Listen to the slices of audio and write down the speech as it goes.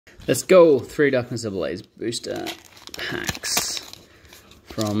Let's go. 3 Darkness Ablaze booster packs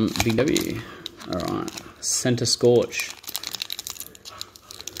from Big W. Alright, Center Scorch.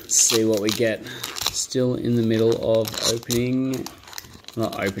 Let's see what we get. Still in the middle of completing our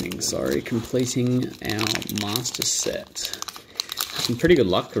master set. Some pretty good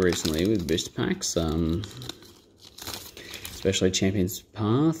luck recently with booster packs. Especially Champion's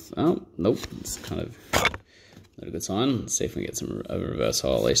Path. Oh, nope. It's kind of not a good sign. Let's see if we can get a reverse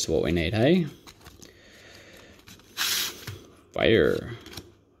hole at least to what we need, hey? Fire.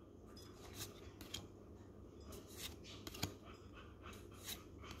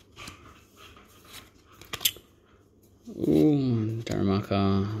 Ooh,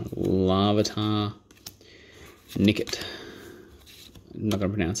 Daramaka, Lavatar, Nicket. I'm not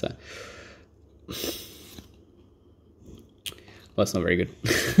going to pronounce that. Well, that's not very good.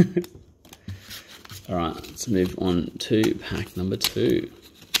 Alright, let's move on to pack number 2.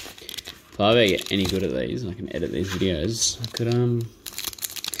 If I ever get any good at these and I can edit these videos, I could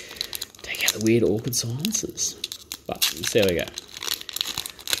take out the weird awkward silences. But let's see how we go.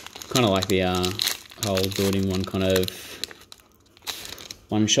 Kind of like the whole do it in one kind of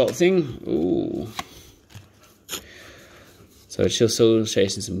one-shot thing. Ooh. So it's just still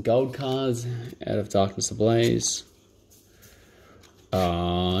chasing some gold cards out of Darkness Ablaze.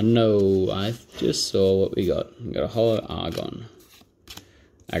 Oh no, I just saw what we got. We got a Hollow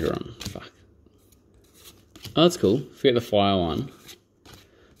Aggron. Fuck. Oh, that's cool. Forget the fire one.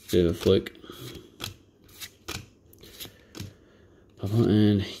 Bit of a fluke.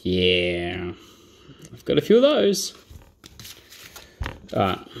 And yeah, I've got a few of those.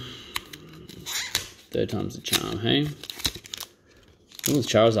 Alright. 3rd time's the charm, hey? Oh, it's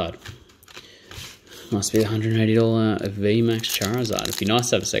Charizard. Must be the $180 VMAX Charizard. It'd be nice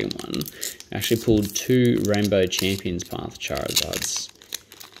to have a second one. I actually pulled 2 Rainbow Champions Path Charizards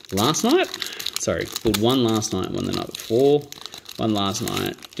last night. Sorry, pulled one last night, one the night before. One last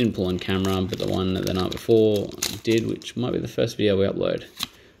night, didn't pull on camera, but the one the night before I did, which might be the first video we upload.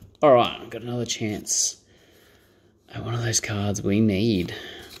 Alright, I've got another chance at one of those cards we need.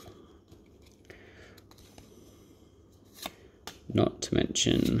 Not to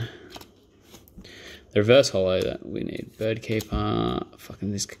mention the reverse holo that we need. Birdkeeper.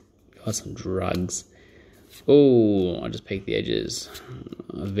 Fucking this guy's on drugs. Oh, I just peeked the edges.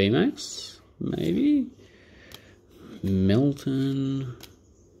 VMAX, maybe? Melton.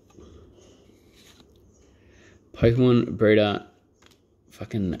 Pokemon Breeder.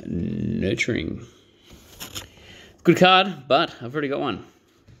 Fucking Nurturing. Good card, but I've already got one.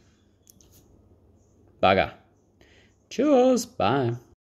 Bugger. Cheers. Bye.